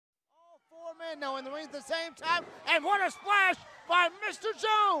man now in the ring at the same time. And what a splash by Mr.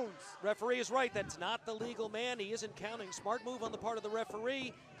 Jones. Referee is right. That's not the legal man. He isn't counting. Smart move on the part of the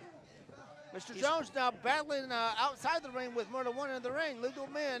referee. Mr. Jones now battling outside the ring with Murder One in the ring. Legal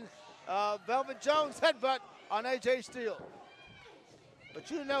men, Velvet Jones headbutt on A.J. Steele. But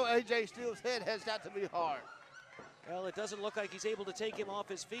you know A.J. Steele's head has got to be hard. Well, it doesn't look like he's able to take him off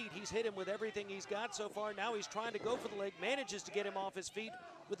his feet. He's hit him with everything he's got so far. Now he's trying to go for the leg, manages to get him off his feet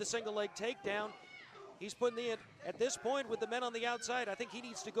with the single leg takedown. He's putting the, at this point with the men on the outside, I think he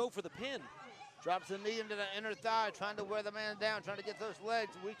needs to go for the pin. Drops the knee into the inner thigh, trying to wear the man down, trying to get those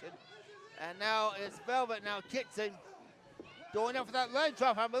legs weakened. And now it's Velvet now kicks him. Going up for that leg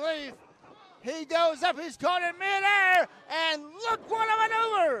drop, I believe. He goes up, he's caught in midair, and look what a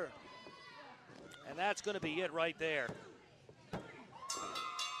maneuver! And that's going to be it right there.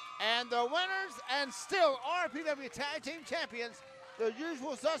 And the winners and still RPW Tag Team Champions, the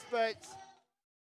usual suspects,